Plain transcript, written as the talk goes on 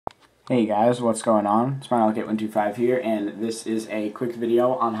Hey guys, what's going on? It's MyLockit125 here, and this is a quick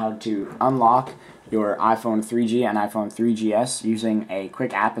video on how to unlock your iPhone 3G and iPhone 3GS using a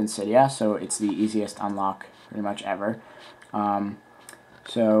quick app in Cydia. So it's the easiest unlock pretty much ever.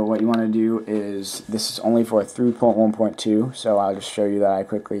 So what you want to do is, this is only for 3.1.2, so I'll just show you that I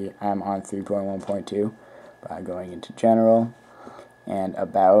quickly am on 3.1.2 by going into General and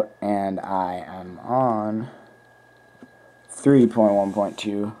About, and I am on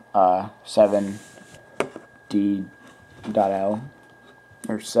 3.1.2, 7D.L,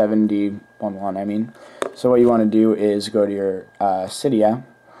 or 7D11, I mean. So what you want to do is go to your Cydia,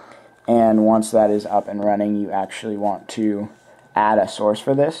 and once that is up and running, you actually want to add a source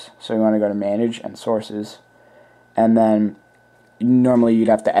for this. So you want to go to Manage and Sources, and then normally you'd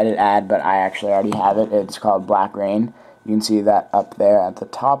have to edit ad, but I actually already have it. It's called Black Rain. You can see that up there at the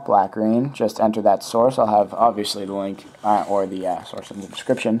top, Black Rain. Just enter that source. I'll have obviously the link or the source in the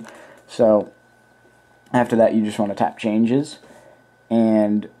description. So after that, you just want to tap Changes,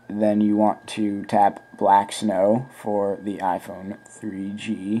 and then you want to tap Black Snow for the iPhone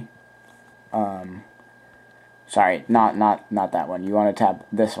 3G. Sorry, not that one. You want to tap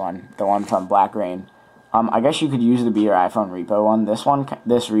this one, the one from Black Rain. I guess you could use the Be Your iPhone repo one. This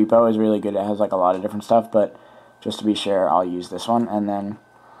repo is really good. It has like a lot of different stuff, but just to be sure, I'll use this one. And then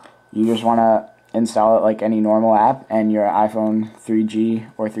you just want to install it like any normal app, and your iPhone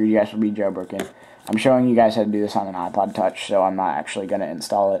 3G or 3GS will be jailbroken. I'm showing you guys how to do this on an iPod Touch, so I'm not actually going to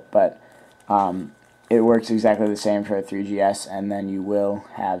install it, but it works exactly the same for a 3GS, and then you will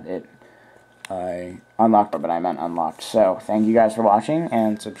have it unlocked, but I meant unlocked. So thank you guys for watching,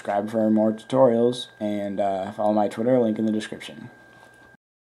 and subscribe for more tutorials, and follow my Twitter, link in the description.